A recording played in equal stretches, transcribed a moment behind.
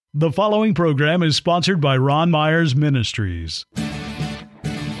The following program is sponsored by Ron Myers Ministries.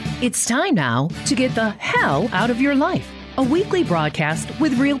 It's time now to get the hell out of your life. A weekly broadcast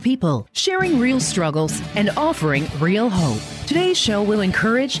with real people, sharing real struggles and offering real hope. Today's show will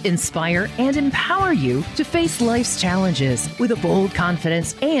encourage, inspire, and empower you to face life's challenges with a bold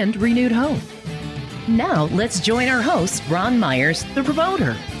confidence and renewed hope. Now, let's join our host, Ron Myers, the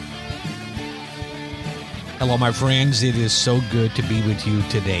promoter. Hello, my friends. It is so good to be with you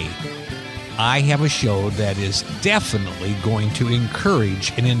today. I have a show that is definitely going to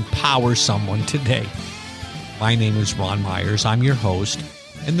encourage and empower someone today. My name is Ron Myers. I'm your host,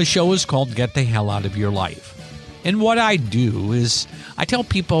 and the show is called Get the Hell Out of Your Life. And what I do is I tell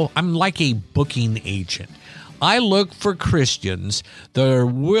people I'm like a booking agent. I look for Christians that are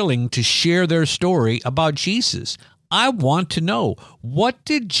willing to share their story about Jesus. I want to know, what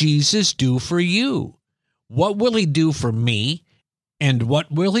did Jesus do for you? What will he do for me? And what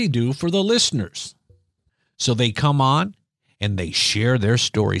will he do for the listeners? So they come on and they share their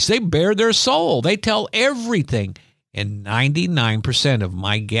stories. They bare their soul. They tell everything. And 99% of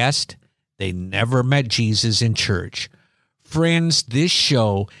my guests, they never met Jesus in church. Friends, this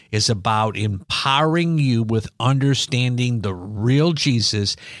show is about empowering you with understanding the real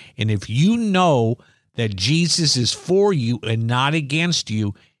Jesus. And if you know that Jesus is for you and not against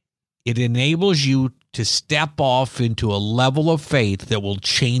you, it enables you to step off into a level of faith that will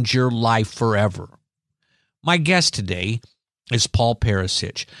change your life forever. My guest today is Paul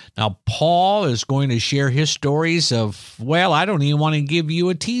Peresich. Now, Paul is going to share his stories of, well, I don't even want to give you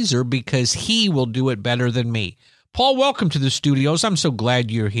a teaser because he will do it better than me. Paul, welcome to the studios. I'm so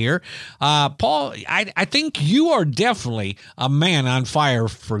glad you're here. Paul, I think you are definitely a man on fire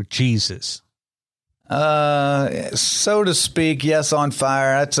for Jesus. So to speak, yes, on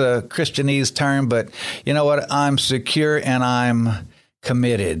fire. That's a Christianese term, but you know what? I'm secure and I'm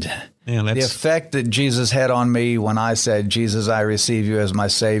committed. Yeah, the effect that Jesus had on me when I said, Jesus, I receive you as my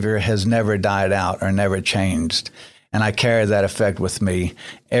Savior, has never died out or never changed. And I carry that effect with me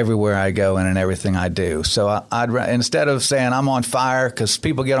everywhere I go and in everything I do. So instead of saying I'm on fire, because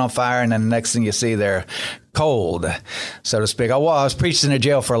people get on fire and then the next thing you see, they're cold, so to speak. I was preaching in a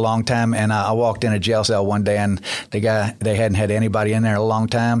jail for a long time, and I walked in a jail cell one day, and they hadn't had anybody in there in a long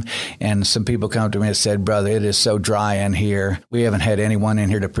time, and some people come to me and said, brother, it is so dry in here. We haven't had anyone in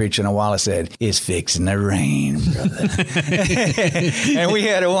here to preach in a while. I said, it's fixing to rain, brother. And we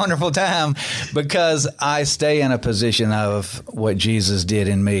had a wonderful time because I stay in a position of what Jesus did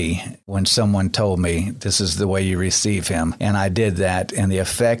in me when someone told me this is the way you receive him. And I did that, and the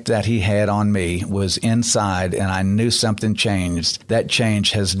effect that he had on me was inside, and I knew something changed. That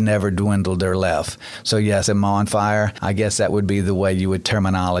change has never dwindled or left. So yes, am I on fire? I guess that would be the way you would give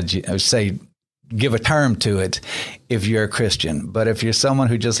a term to it if you're a Christian. But if you're someone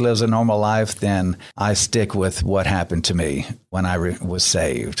who just lives a normal life, then I stick with what happened to me when I was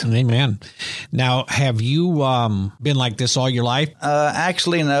saved. Amen. Now, have you been like this all your life?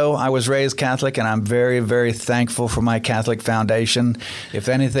 Actually, no. I was raised Catholic, and I'm very, very thankful for my Catholic foundation. If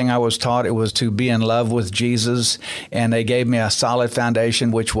anything, I was taught it was to be in love with Jesus, and they gave me a solid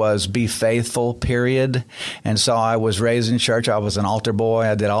foundation, which was be faithful, period. And so I was raised in church. I was an altar boy.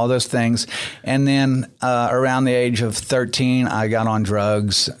 I did all those things. And then around the age of 13, I got on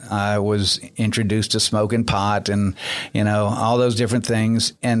drugs. I was introduced to smoking pot and, all those different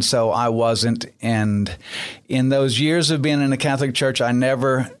things. And so I wasn't. And in those years of being in the Catholic Church, I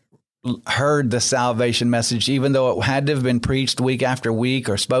never heard the salvation message, even though it had to have been preached week after week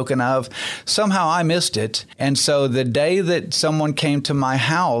or spoken of. Somehow I missed it. And so the day that someone came to my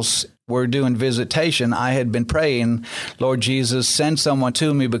house, we're doing visitation, I had been praying, Lord Jesus, send someone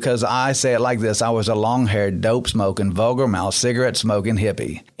to me, because I say it like this. I was a long-haired, dope-smoking, vulgar-mouthed, cigarette-smoking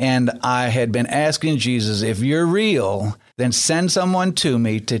hippie. And I had been asking Jesus, if you're real, then send someone to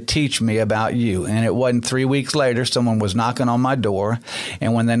me to teach me about you. And it wasn't 3 weeks later, someone was knocking on my door.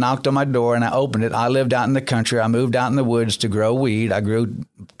 And when they knocked on my door and I opened it, I lived out in the country. I moved out in the woods to grow weed.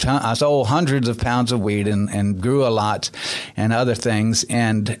 I sold hundreds of pounds of weed and grew a lot and other things.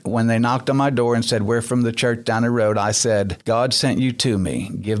 And when they knocked on my door and said, we're from the church down the road, I said, God sent you to me.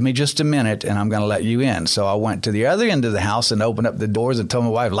 Give me just a minute and I'm going to let you in. So I went to the other end of the house and opened up the doors and told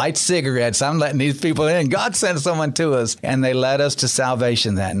my wife, light cigarettes. I'm letting these people in. God sent someone to us. And they led us to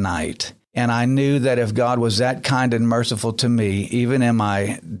salvation that night. And I knew that if God was that kind and merciful to me, even in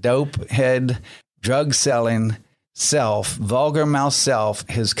my dope head, drug-selling self, vulgar mouth self,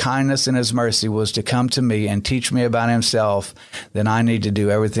 his kindness and his mercy was to come to me and teach me about himself, then I need to do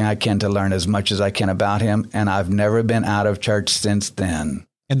everything I can to learn as much as I can about him. And I've never been out of church since then.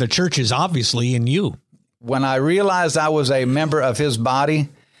 And the church is obviously in you. When I realized I was a member of his body,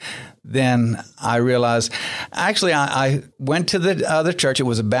 then I realized, actually, I went to the other church. It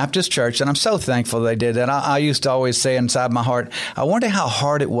was a Baptist church, and I'm so thankful they did that. I used to always say inside my heart, I wonder how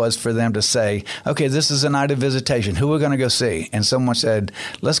hard it was for them to say, okay, this is a night of visitation. Who are we going to go see? And someone said,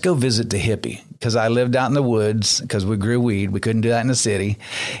 let's go visit the hippie, because I lived out in the woods because we grew weed. We couldn't do that in the city.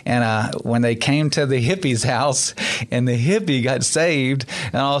 And when they came to the hippie's house and the hippie got saved,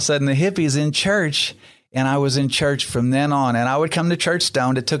 and all of a sudden the hippie's in church, and I was in church from then on, and I would come to church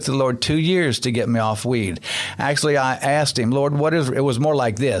stoned. It took the Lord 2 years to get me off weed. Actually, I asked him, Lord, it was more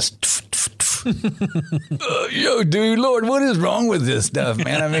like this. Yo, dude, Lord, what is wrong with this stuff,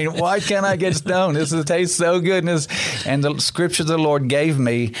 man? I mean, why can't I get stoned? This tastes so good. And the scripture the Lord gave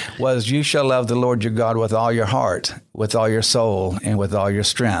me was, you shall love the Lord your God with all your heart, with all your soul, and with all your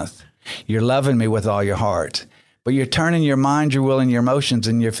strength. You're loving me with all your heart. But you're turning your mind, your will, and your emotions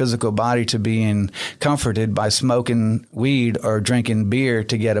and your physical body to being comforted by smoking weed or drinking beer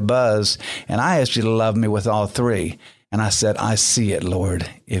to get a buzz. And I asked you to love me with all three. And I said, I see it, Lord.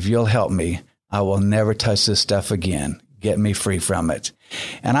 If you'll help me, I will never touch this stuff again. Get me free from it.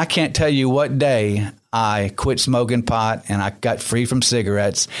 And I can't tell you what day I quit smoking pot and I got free from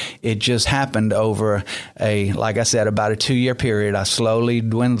cigarettes. It just happened over like I said, about a 2-year period. I slowly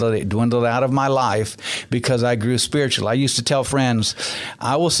dwindled out of my life because I grew spiritual. I used to tell friends,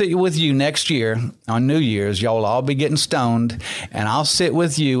 I will sit with you next year on New Year's. Y'all will all be getting stoned, and I'll sit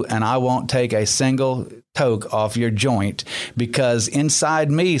with you and I won't take a single toke off your joint, because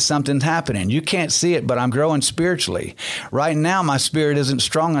inside me something's happening. You can't see it, but I'm growing spiritually. Right now, my spirit isn't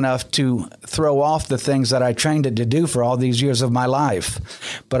strong enough to throw off the things that I trained it to do for all these years of my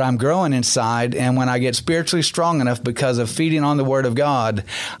life. But I'm growing inside, and when I get spiritually strong enough because of feeding on the Word of God,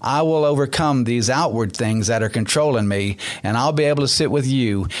 I will overcome these outward things that are controlling me, and I'll be able to sit with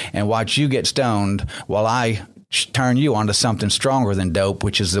you and watch you get stoned while I turn you onto something stronger than dope,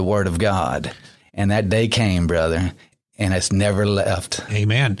 which is the Word of God. And that day came, brother, and it's never left.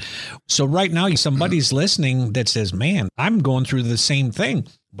 Amen. So right now, somebody's listening that says, man, I'm going through the same thing,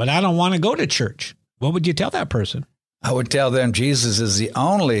 but I don't want to go to church. What would you tell that person? I would tell them Jesus is the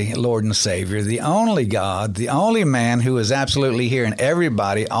only Lord and Savior, the only God, the only man who is absolutely hearing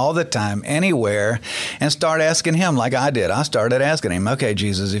everybody all the time, anywhere, and start asking him like I did. I started asking him, okay,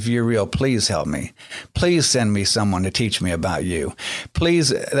 Jesus, if you're real, please help me. Please send me someone to teach me about you. Please,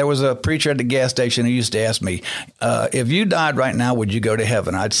 there was a preacher at the gas station who used to ask me, if you died right now, would you go to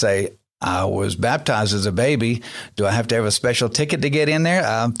heaven? I'd say, I was baptized as a baby. Do I have to have a special ticket to get in there?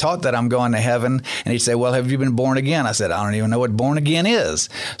 I'm taught that I'm going to heaven. And he'd say, well, have you been born again? I said, I don't even know what born again is.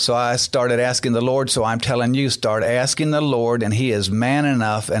 So I started asking the Lord. So I'm telling you, start asking the Lord, and he is man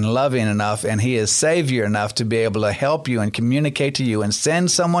enough and loving enough, and he is Savior enough to be able to help you and communicate to you and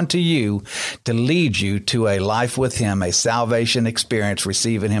send someone to you to lead you to a life with him, a salvation experience,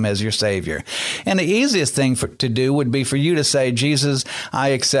 receiving him as your Savior. And the easiest thing to do would be for you to say, Jesus, I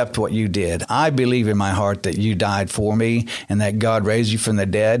accept what you did. I believe in my heart that you died for me and that God raised you from the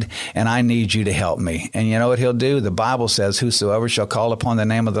dead, and I need you to help me. And you know what he'll do? The Bible says, whosoever shall call upon the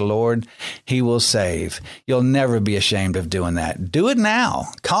name of the Lord, he will save. You'll never be ashamed of doing that. Do it now.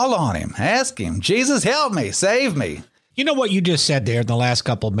 Call on him. Ask him, Jesus, help me. Save me. You know what you just said there in the last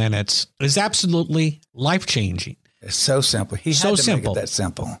couple of minutes is absolutely life-changing. It's so simple. He had to make it that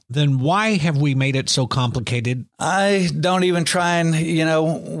simple. Then why have we made it so complicated? I don't even try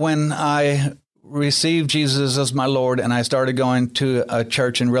and, when I received Jesus as my Lord and I started going to a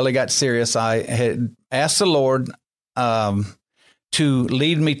church and really got serious, I had asked the Lord to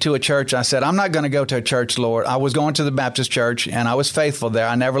lead me to a church. I said, I'm not going to go to a church, Lord. I was going to the Baptist church and I was faithful there.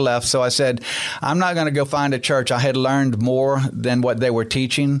 I never left. So I said, I'm not going to go find a church. I had learned more than what they were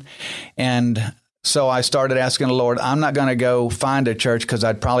teaching. And so I started asking the Lord, I'm not going to go find a church because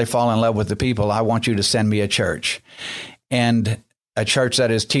I'd probably fall in love with the people. I want you to send me a church, and a church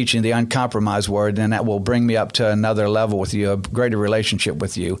that is teaching the uncompromised word, and that will bring me up to another level with you, a greater relationship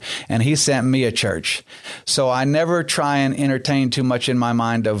with you. And he sent me a church. So I never try and entertain too much in my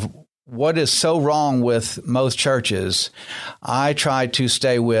mind of what is so wrong with most churches. I try to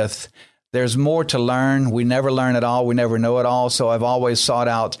stay with, there's more to learn. We never learn it all. We never know it all. So I've always sought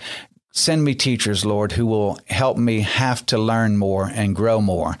out, send me teachers, Lord, who will help me have to learn more and grow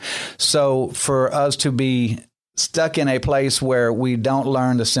more. So for us to be stuck in a place where we don't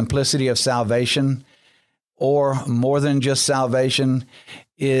learn the simplicity of salvation, or more than just salvation,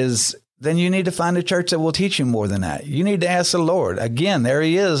 is then you need to find a church that will teach you more than that. You need to ask the Lord. Again, there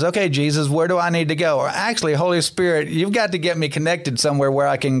he is. Okay, Jesus, where do I need to go? Or actually, Holy Spirit, you've got to get me connected somewhere where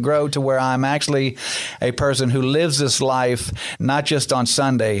I can grow to where I'm actually a person who lives this life, not just on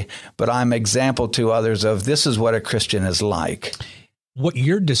Sunday, but I'm example to others of this is what a Christian is like. what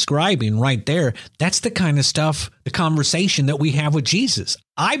you're describing right there, that's the kind of stuff, the conversation that we have with Jesus.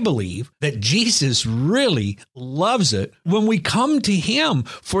 I believe that Jesus really loves it when we come to him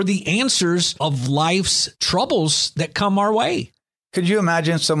for the answers of life's troubles that come our way. Could you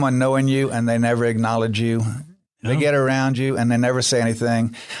imagine someone knowing you and they never acknowledge you? They get around you and they never say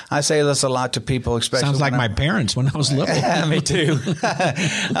anything. I say this a lot to people, especially. Sounds like my parents when I was little. Yeah, me too.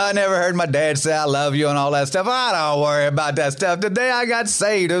 I never heard my dad say, I love you and all that stuff. I don't worry about that stuff. The day I got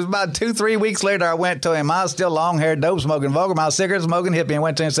saved, it was about 2-3 weeks later, I went to him. I was still long-haired, dope-smoking, vulgar-mouth, cigarette-smoking hippie, and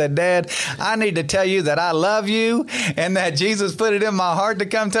went to him and said, Dad, I need to tell you that I love you and that Jesus put it in my heart to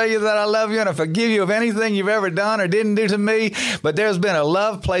come tell you that I love you and I forgive you of anything you've ever done or didn't do to me. But there's been a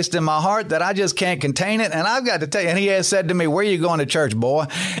love placed in my heart that I just can't contain it. And I've got to tell you, and he has said to me, where are you going to church, boy?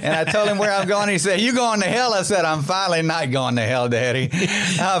 And I told him where I'm going. He said, you going to hell? I said, I'm finally not going to hell, Daddy.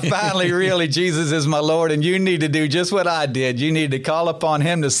 I finally really, Jesus is my Lord, and you need to do just what I did. You need to call upon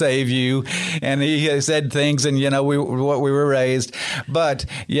him to save you. And he said things, and what we were raised. But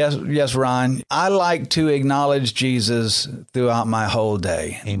yes, Ron, I like to acknowledge Jesus throughout my whole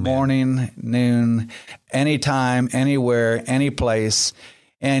day. Amen. Morning, noon, anytime, anywhere, any place.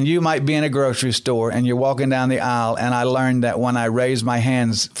 And you might be in a grocery store and you're walking down the aisle, and I learned that when I raise my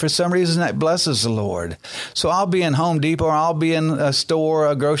hands, for some reason that blesses the Lord. So I'll be in Home Depot or I'll be in a store,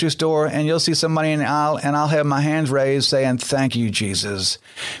 a grocery store, and you'll see somebody in the aisle and I'll have my hands raised saying, thank you, Jesus,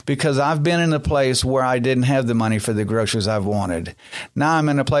 because I've been in a place where I didn't have the money for the groceries I've wanted. Now I'm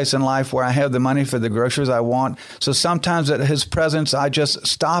in a place in life where I have the money for the groceries I want. So sometimes at his presence, I just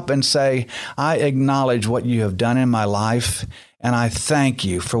stop and say, I acknowledge what you have done in my life. And I thank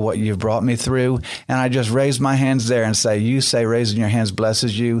you for what you've brought me through. And I just raise my hands there and say, you say raising your hands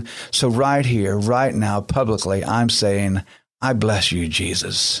blesses you. So right here, right now, publicly, I'm saying, I bless you,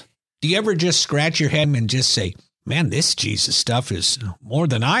 Jesus. Do you ever just scratch your head and just say, man, this Jesus stuff is more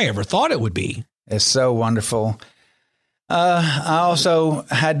than I ever thought it would be? It's so wonderful. I also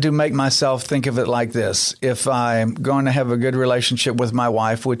had to make myself think of it like this. If I'm going to have a good relationship with my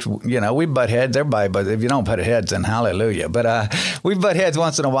wife, which, we butt heads, everybody, but if you don't butt heads, then hallelujah. But we butt heads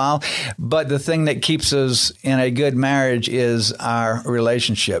once in a while. But the thing that keeps us in a good marriage is our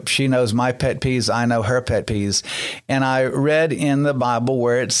relationship. She knows my pet peeves. I know her pet peeves. And I read in the Bible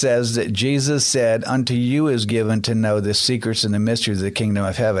where it says that Jesus said, unto you is given to know the secrets and the mysteries of the kingdom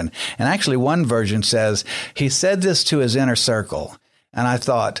of heaven. And actually one version says, he said this to his inner circle. And I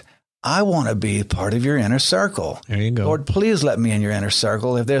thought, I want to be part of your inner circle. There you go. Lord, please let me in your inner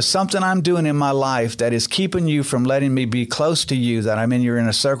circle. If there's something I'm doing in my life that is keeping you from letting me be close to you, that I'm in your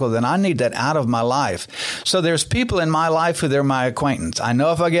inner circle, then I need that out of my life. So there's people in my life who they're my acquaintance. I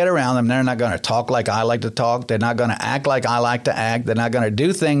know if I get around them, they're not going to talk like I like to talk. They're not going to act like I like to act. They're not going to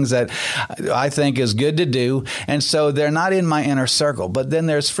do things that I think is good to do. And so they're not in my inner circle. But then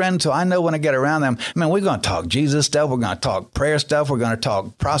there's friends who I know when I get around them, we're going to talk Jesus stuff. We're going to talk prayer stuff. We're going to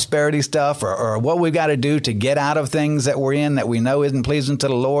talk prosperity stuff or what we've got to do to get out of things that we're in that we know isn't pleasing to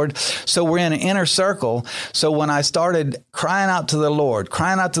the Lord. So we're in an inner circle. So when I started crying out to the Lord,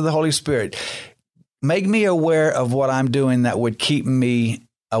 crying out to the Holy Spirit, make me aware of what I'm doing that would keep me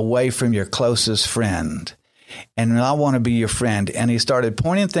away from your closest friend. And I want to be your friend. And he started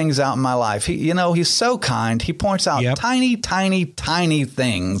pointing things out in my life. He's so kind. He points out tiny, tiny, tiny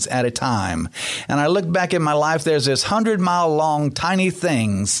things at a time. And I look back at my life, there's this 100-mile long tiny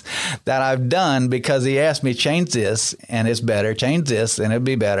things that I've done because he asked me, change this and it's better. Change this and it'll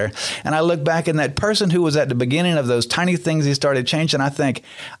be better. And I look back, and that person who was at the beginning of those tiny things he started changing, I think,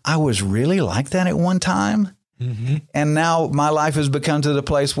 I was really like that at one time. Mm-hmm. And now my life has become to the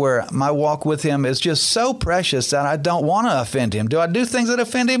place where my walk with him is just so precious that I don't want to offend him. Do I do things that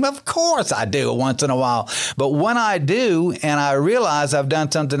offend him? Of course I do once in a while. But when I do, and I realize I've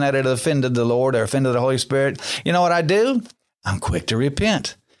done something that had offended the Lord or offended the Holy Spirit, you know what I do? I'm quick to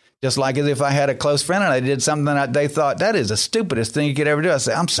repent. Just like as if I had a close friend and I did something that they thought, that is the stupidest thing you could ever do. I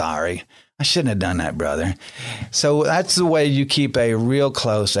say, I'm sorry. I shouldn't have done that, brother. So that's the way you keep a real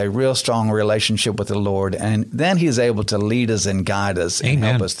close, a real strong relationship with the Lord. And then he's able to lead us and guide us and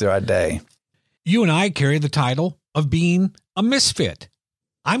help us through our day. You and I carry the title of being a misfit.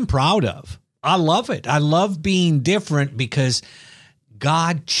 I'm proud of. I love it. I love being different because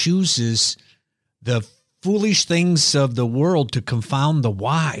God chooses the foolish things of the world to confound the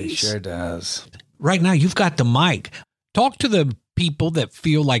wise. He sure does. Right now, you've got the mic. Talk to the people that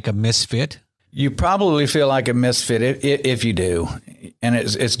feel like a misfit. You probably feel like a misfit if you do. And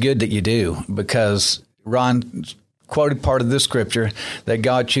it's good that you do, because Ron quoted part of this scripture that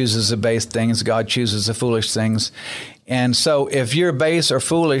God chooses the base things, God chooses the foolish things. And so if you're base or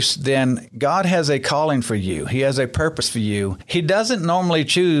foolish, then God has a calling for you. He has a purpose for you. He doesn't normally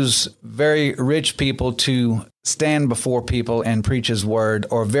choose very rich people to stand before people and preach his word,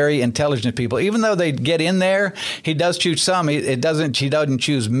 or very intelligent people. Even though they get in there, he does choose some. He doesn't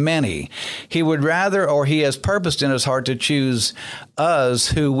choose many. He would rather, or he has purposed in his heart to choose us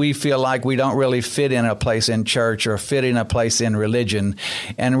who we feel like we don't really fit in a place in church or fit in a place in religion.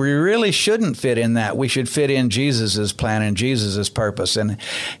 And we really shouldn't fit in that. We should fit in Jesus's plan and Jesus's purpose. And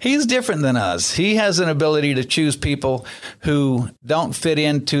he's different than us. He has an ability to choose people who don't fit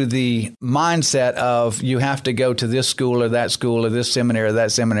into the mindset of you have to go to this school or this seminary or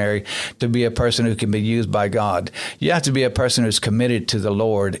that seminary to be a person who can be used by God. You have to be a person who's committed to the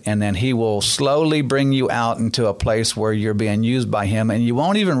Lord, and then he will slowly bring you out into a place where you're being used by him, and you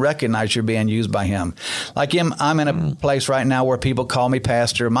won't even recognize you're being used by him. Like I'm in a place right now where people call me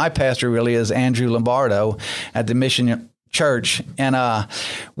pastor. My pastor really is Andrew Lombardo at the Mission Church. And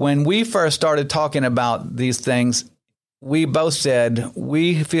when we first started talking about these things, we both said,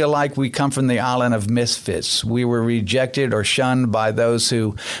 we feel like we come from the island of misfits. We were rejected or shunned by those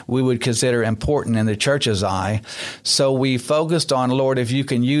who we would consider important in the church's eye. So we focused on, Lord, if you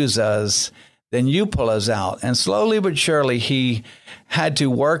can use us, then you pull us out. And slowly but surely, he had to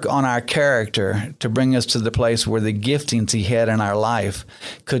work on our character to bring us to the place where the giftings he had in our life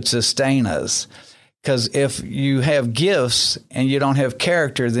could sustain us. Because if you have gifts and you don't have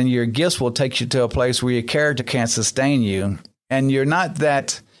character, then your gifts will take you to a place where your character can't sustain you. And you're not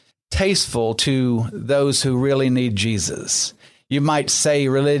that tasteful to those who really need Jesus. You might say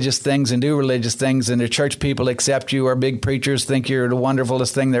religious things and do religious things, and the church people accept you, or big preachers think you're the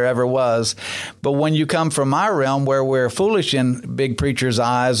wonderfulest thing there ever was. But when you come from our realm where we're foolish in big preachers'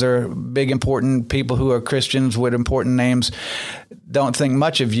 eyes, or big important people who are Christians with important names don't think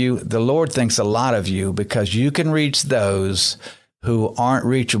much of you, the Lord thinks a lot of you, because you can reach those who aren't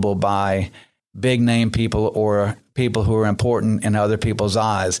reachable by big name people or people who are important in other people's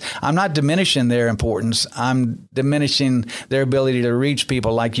eyes. I'm not diminishing their importance. I'm diminishing their ability to reach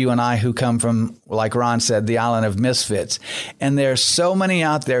people like you and I who come from, like Ron said, the island of misfits. And there's so many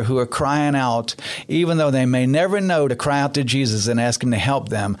out there who are crying out, even though they may never know to cry out to Jesus and ask him to help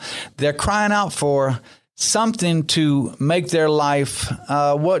them. They're crying out for something to make their life,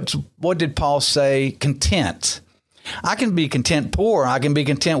 what did Paul say? Content. I can be content poor. I can be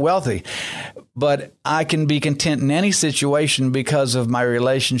content wealthy. But I can be content in any situation because of my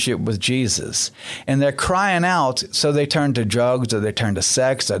relationship with Jesus. And they're crying out, so they turn to drugs, or they turn to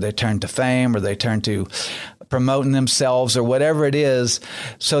sex, or they turn to fame, or they turn to promoting themselves, or whatever it is,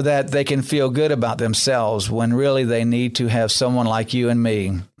 so that they can feel good about themselves, when really they need to have someone like you and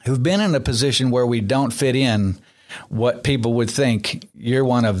me who've been in a position where we don't fit in what people would think you're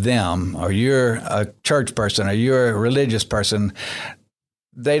one of them, or you're a church person, or you're a religious person.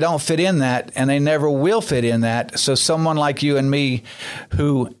 They don't fit in that, and they never will fit in that. So someone like you and me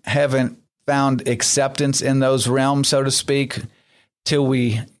who haven't found acceptance in those realms, so to speak, till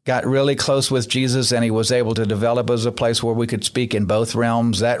we got really close with Jesus and he was able to develop us a place where we could speak in both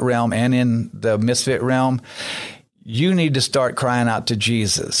realms, that realm and in the misfit realm, you need to start crying out to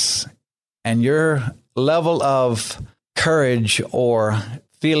Jesus. And your level of courage or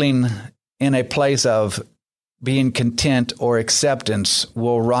feeling in a place of being content or acceptance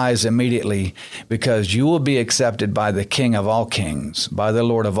will rise immediately, because you will be accepted by the King of all kings, by the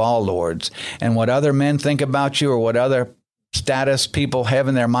Lord of all lords. And what other men think about you, or what other status people have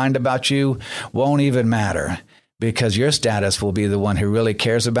in their mind about you, won't even matter, because your status will be the one who really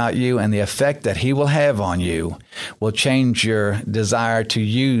cares about you, and the effect that he will have on you will change your desire to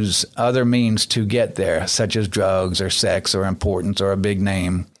use other means to get there, such as drugs or sex or importance or a big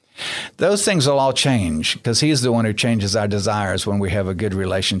name. Those things will all change, because he's the one who changes our desires when we have a good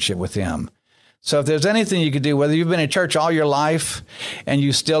relationship with him. So if there's anything you could do, whether you've been in church all your life and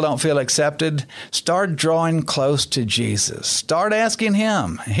you still don't feel accepted, start drawing close to Jesus. Start asking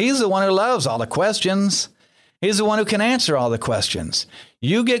him. He's the one who loves all the questions. He's the one who can answer all the questions.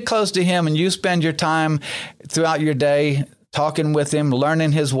 You get close to him and you spend your time throughout your day talking with him,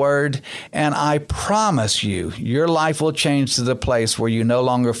 learning his word, and I promise you, your life will change to the place where you no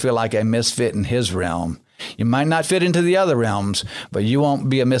longer feel like a misfit in his realm. You might not fit into the other realms, but you won't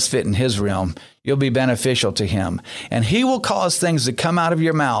be a misfit in his realm. You'll be beneficial to him. And he will cause things to come out of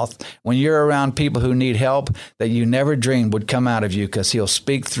your mouth when you're around people who need help that you never dreamed would come out of you, because he'll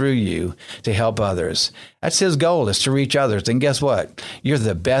speak through you to help others. That's his goal, is to reach others. And guess what? You're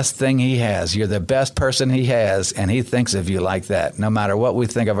the best thing he has. You're the best person he has, and he thinks of you like that, no matter what we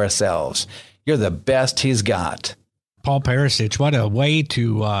think of ourselves. You're the best he's got. Paul Peresich, what a way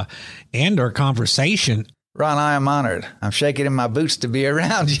to end our conversation. Ron, I am honored. I'm shaking in my boots to be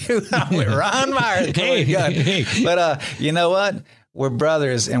around you. I'm with Ron Myers. Hey. But you know what? We're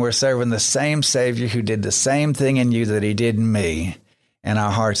brothers, and we're serving the same Savior who did the same thing in you that he did in me. And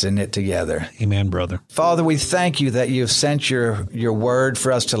our hearts are knit together. Amen, brother. Father, we thank you that you've sent your word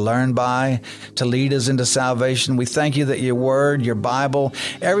for us to learn by, to lead us into salvation. We thank you that your word, your Bible,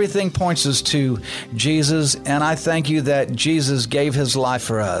 everything points us to Jesus. And I thank you that Jesus gave his life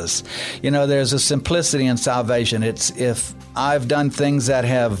for us. You know, there's a simplicity in salvation. It's if I've done things that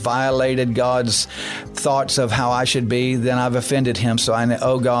have violated God's thoughts of how I should be, then I've offended him. So I know,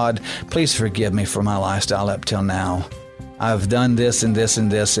 oh God, please forgive me for my lifestyle up till now. I've done this and this and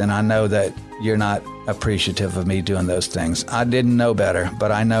this, and I know that you're not appreciative of me doing those things. I didn't know better,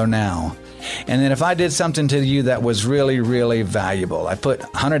 but I know now. And then if I did something to you that was really, really valuable, I put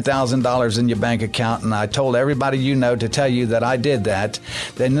 $100,000 in your bank account and I told everybody you know to tell you that I did that,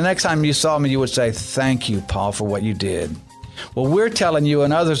 then the next time you saw me, you would say, thank you, Paul, for what you did. Well, we're telling you,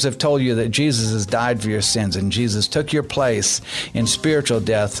 and others have told you, that Jesus has died for your sins, and Jesus took your place in spiritual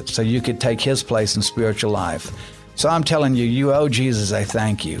death so you could take his place in spiritual life. So I'm telling you, you owe Jesus a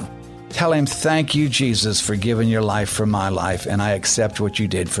thank you. Tell him, thank you, Jesus, for giving your life for my life, and I accept what you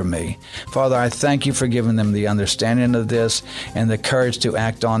did for me. Father, I thank you for giving them the understanding of this and the courage to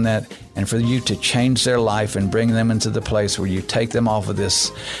act on that, and for you to change their life and bring them into the place where you take them off of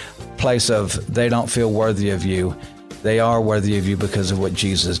this place of they don't feel worthy of you. They are worthy of you because of what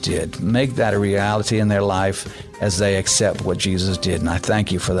Jesus did. Make that a reality in their life as they accept what Jesus did. And I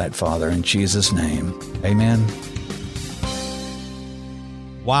thank you for that, Father, in Jesus' name. Amen.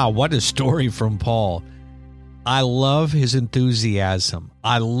 Wow, what a story from Paul. I love his enthusiasm.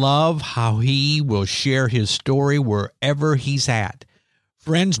 I love how he will share his story wherever he's at.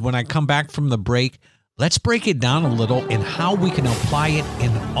 Friends, when I come back from the break, let's break it down a little and how we can apply it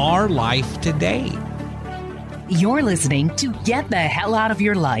in our life today. You're listening to Get the Hell Out of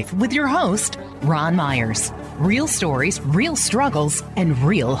Your Life with your host, Ron Myers. Real stories, real struggles, and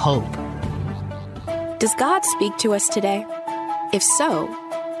real hope. Does God speak to us today? If so,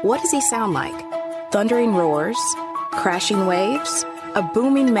 what does he sound like? Thundering roars? Crashing waves? A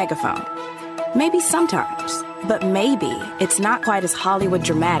booming megaphone? Maybe sometimes, but maybe it's not quite as Hollywood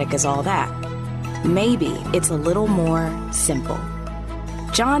dramatic as all that. Maybe it's a little more simple.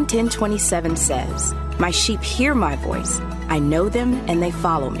 John 10:27 says, "My sheep hear my voice. I know them and they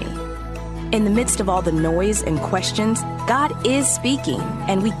follow me." In the midst of all the noise and questions, God is speaking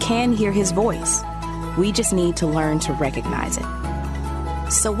and we can hear his voice. We just need to learn to recognize it.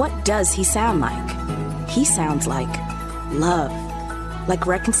 So what does he sound like? He sounds like love, like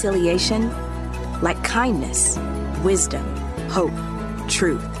reconciliation, like kindness, wisdom, hope,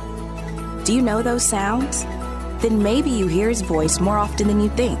 truth. Do you know those sounds? Then maybe you hear his voice more often than you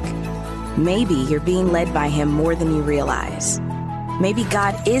think. Maybe you're being led by him more than you realize. Maybe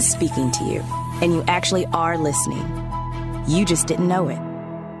God is speaking to you and you actually are listening. You just didn't know it.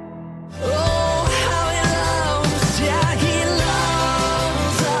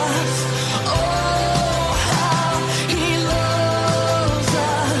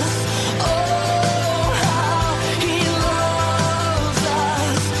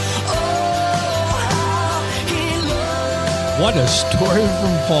 What a story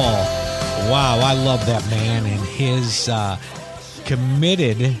from Paul. Wow, I love that man and his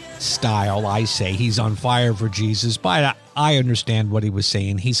committed style, I say. He's on fire for Jesus, but I understand what he was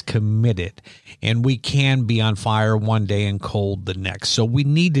saying. He's committed, and we can be on fire one day and cold the next. So we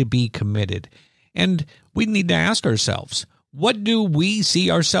need to be committed, and we need to ask ourselves, what do we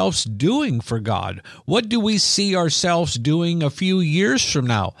see ourselves doing for God? What do we see ourselves doing a few years from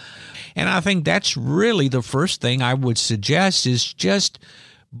now? And I think that's really the first thing I would suggest is just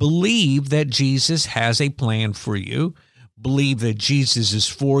believe that Jesus has a plan for you. Believe that Jesus is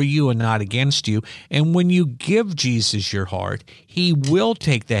for you and not against you. And when you give Jesus your heart, he will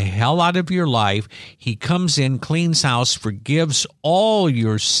take the hell out of your life. He comes in, cleans house, forgives all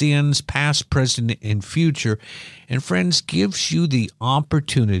your sins, past, present, and future. And friends, gives you the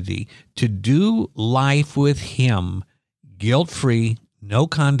opportunity to do life with him, guilt-free, no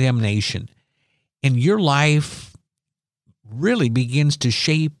condemnation. And your life really begins to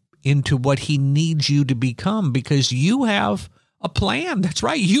shape into what he needs you to become because you have a plan. That's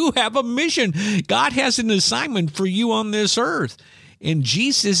right. You have a mission. God has an assignment for you on this earth. And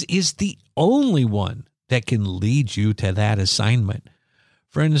Jesus is the only one that can lead you to that assignment.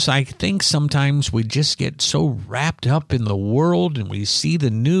 Friends, I think sometimes we just get so wrapped up in the world and we see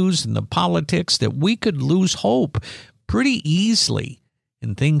the news and the politics that we could lose hope pretty easily.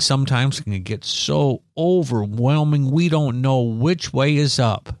 And things sometimes can get so overwhelming we don't know which way is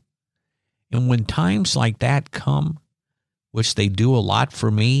up. And when times like that come, which they do a lot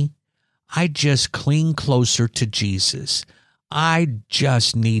for me, I just cling closer to Jesus. I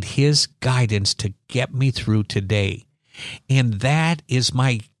just need his guidance to get me through today. And that is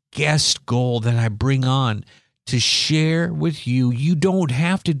my guest goal that I bring on to share with you. You don't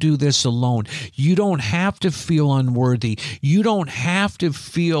have to do this alone. You don't have to feel unworthy. You don't have to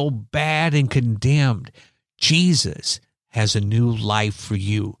feel bad and condemned. Jesus has a new life for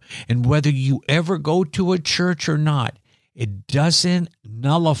you. And whether you ever go to a church or not, it doesn't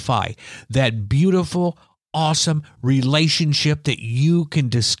nullify that beautiful, awesome relationship that you can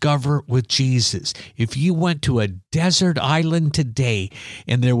discover with Jesus. If you went to a desert island today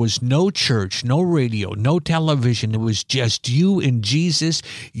and there was no church, no radio, no television, it was just you and Jesus,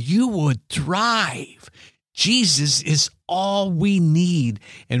 you would thrive. Jesus is all we need.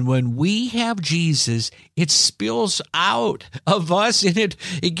 And when we have Jesus, it spills out of us and it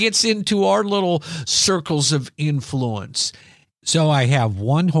gets into our little circles of influence. So I have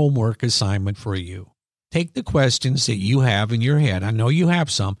one homework assignment for you. Take the questions that you have in your head, I know you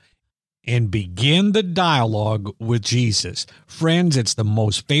have some, and begin the dialogue with Jesus. Friends, it's the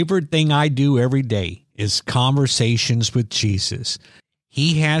most favorite thing I do every day is conversations with Jesus.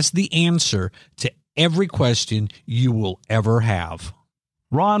 He has the answer to every question you will ever have.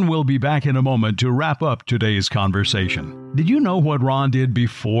 Ron will be back in a moment to wrap up today's conversation. Did you know what Ron did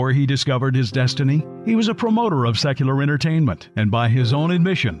before he discovered his destiny? He was a promoter of secular entertainment, and by his own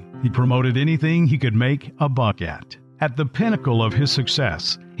admission, he promoted anything he could make a buck at. At the pinnacle of his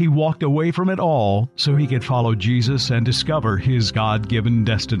success, he walked away from it all so he could follow Jesus and discover his God-given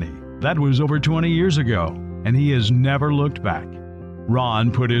destiny. That was over 20 years ago, and he has never looked back. Ron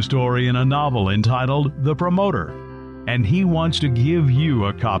put his story in a novel entitled The Promoter, and he wants to give you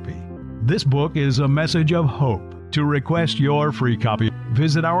a copy. This book is a message of hope. To request your free copy,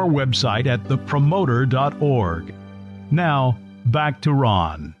 visit our website at thepromoter.org. Now, back to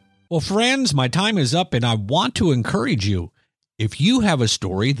Ron. Well, friends, my time is up, and I want to encourage you. If you have a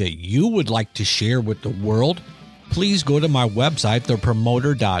story that you would like to share with the world, please go to my website,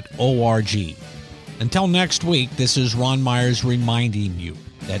 thepromoter.org. Until next week, this is Ron Myers reminding you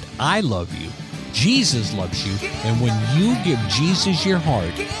that I love you, Jesus loves you, and when you give Jesus your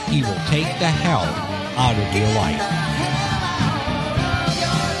heart, he will take the hell out of your life.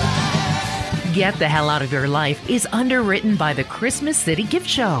 Get the Hell Out of Your Life is underwritten by the Christmas City Gift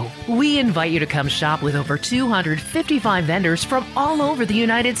Show. We invite you to come shop with over 255 vendors from all over the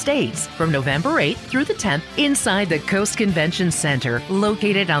United States from November 8th through the 10th inside the Coast Convention Center,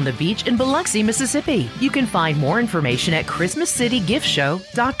 located on the beach in Biloxi, Mississippi. You can find more information at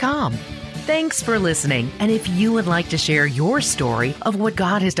ChristmasCityGiftShow.com. Thanks for listening. And if you would like to share your story of what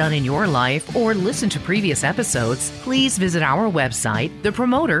God has done in your life or listen to previous episodes, please visit our website,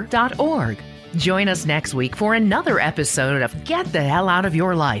 thepromoter.org. Join us next week for another episode of Get the Hell Out of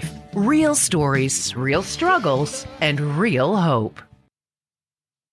Your Life. Real stories, real struggles, and real hope.